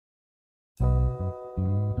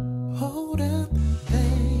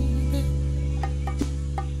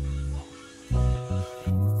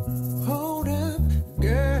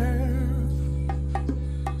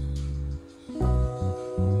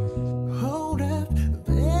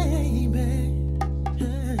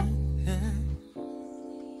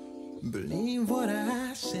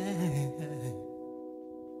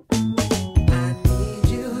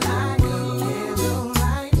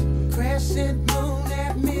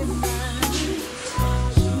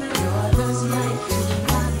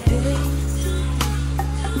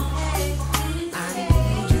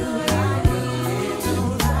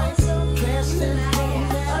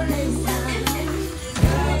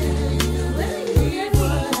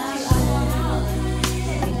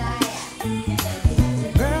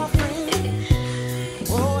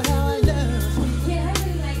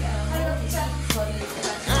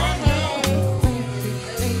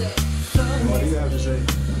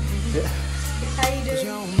Yeah. How you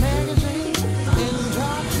doing?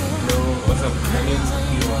 What's up? My name is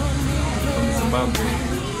Akiwa from Zimbabwe.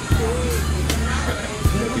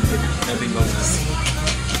 Nothing else to say.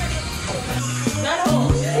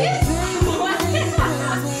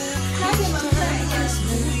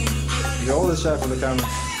 You're always shy for the camera.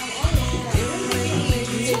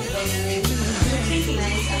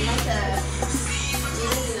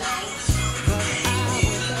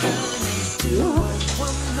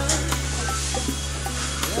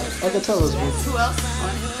 I can tell us. Who else?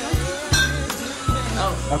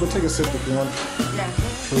 Oh. I could take a sip if you want. Yeah.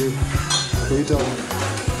 Will you tell me?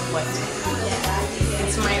 What?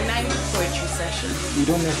 It's my 9th poetry session. You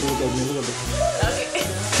don't have to look at me. Look at me. Okay.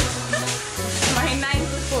 My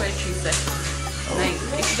 9th poetry session.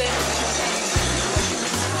 It's there.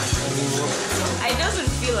 It doesn't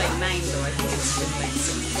feel like 9 though. I think it's just like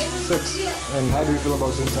 6. 6. And how do you feel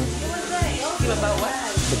about since then? Feel about what?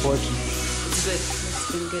 The poetry. It's good.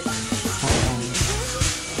 It's been good.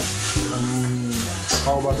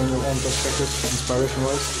 How about on your own perspective,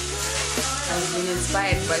 inspiration-wise? I've been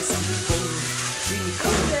inspired by some people who really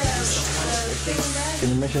come to do some wonderful things. Can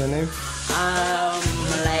you mention a name?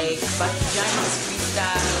 Like Bakijan's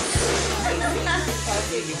freestyle.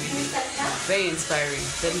 Very inspiring.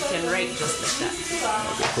 Then he can write just like that.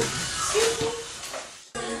 Okay, cool.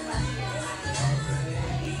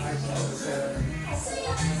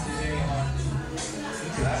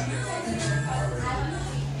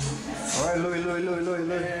 Alright, Louis.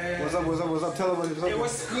 What's up? Tell about yourself. It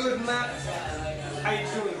was good, man. How you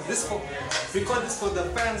doing? Record this for the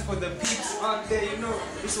fans, for the peeps out there, you know.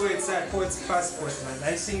 This way it's at Poets Passport, man.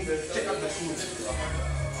 I sing check out the food.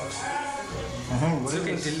 It's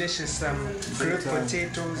looking delicious. Grilled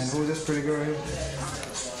potatoes. And who's this pretty girl here?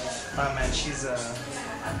 Oh man, she's Do you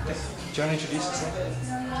want to introduce yourself?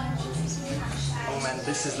 oh man,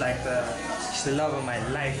 this is like she's the love of my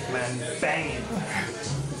life, man. Banging.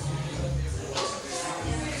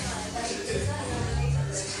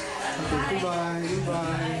 Okay,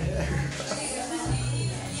 goodbye.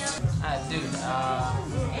 Dude,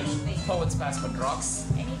 Poets Passport rocks.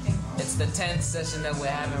 It's the 10th session that we're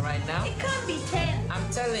having right now. It can't be 10. I'm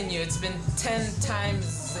telling you, it's been 10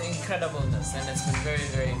 times the incredibleness, and it's been very,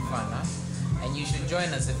 very fun, huh? And you should join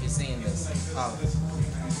us if you're seeing this.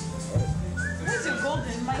 Where's your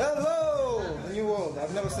golden mic? Hello! The new world.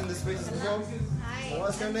 I've never seen this faces before. Hi.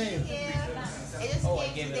 What's your name? I just Oh, I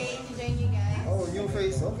came gave it today away. to join you guys. Oh, new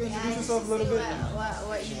face. Okay, introduce yourself a little bit.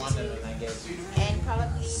 What She you wanted do it, I guess. and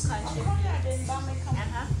probably contribute.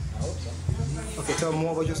 Okay, tell me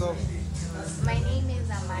more about yourself. My name is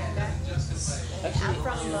Amanda. I'm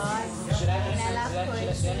from Lord and I love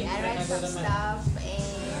poetry. I write some stuff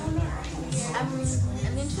and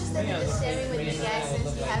I'm interested in just sharing with you guys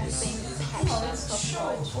since you have the same passion for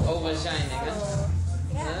poetry. Overshining, huh? So,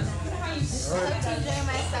 yeah. Hope to enjoy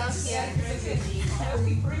myself here.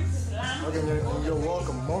 Okay, you're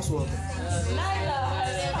welcome. Most welcome.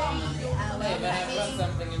 But I brought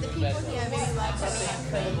something The even people better. here are very welcoming and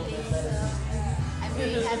friendly, so I'm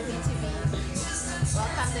very happy to be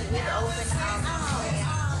welcomed with open arms.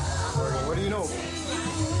 What do you know?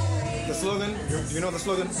 The slogan? Do you know the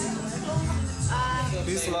slogan?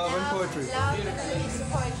 Peace, love, and poetry. Love, peace,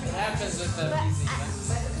 poetry. What happens with the But music?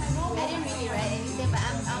 I didn't really write anything, but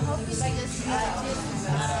I'm hoping to just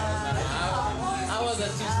I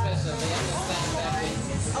wasn't too special. They understand that way.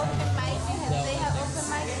 open mic because they have open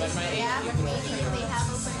mic. But my Yeah, age maybe if they have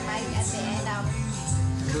open mic at the end, I'll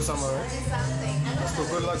Do something, alright? do something. So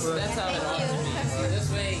good luck with That's it. how it ought to be. So this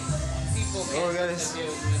way, people can Hello, guys.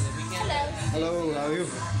 contribute. We can Hello, how are you?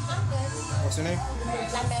 What's your name?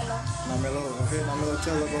 Lamelo. Namelo. Okay, Namelo,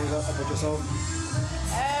 tell about yourself.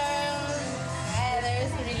 There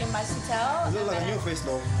isn't really much to tell. You look like a new face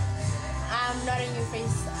though. I'm not a new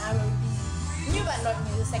face. I'm new but not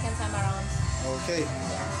new, the second time around. Okay,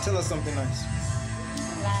 tell us something nice.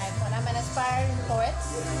 Like when I'm an aspiring poet,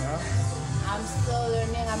 Yeah. I'm still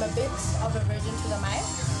learning. I'm a bit of a virgin to the mic.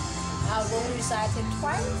 I've only recited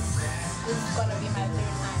twice. This is gonna be my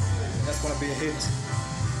 3rd time. That's gonna be a hit.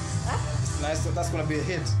 Huh? Nice, that's gonna be a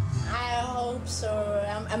hit. I hope so.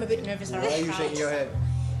 I'm a bit nervous around. Why are you shaking your head?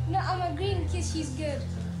 No, I'm agreeing because she's good.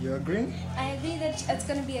 You're agreeing? I agree that it's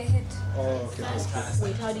gonna be a hit. Oh, okay, that's good.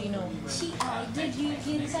 Wait, how do you know? Did you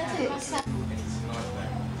recited it?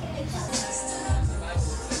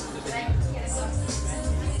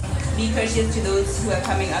 Be courteous to those who are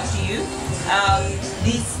coming up to you.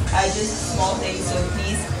 These are just small things, so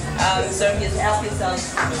please help yourself.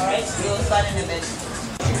 All right, we'll start in a bit.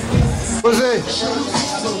 Jose!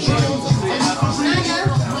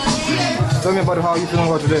 Tell me about how you feeling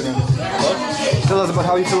about today, man. Tell us about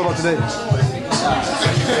how you feel about today. We're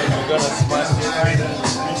gonna smash it.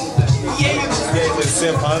 Yeah, the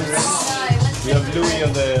same hands. We have Louis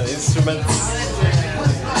on the instruments.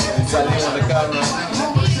 Charlie on the camera.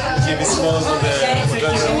 Jimmy Smalls on the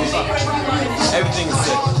production. Everything is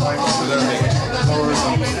set. We're gonna make it.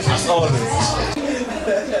 As always.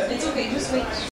 It's okay, just wait.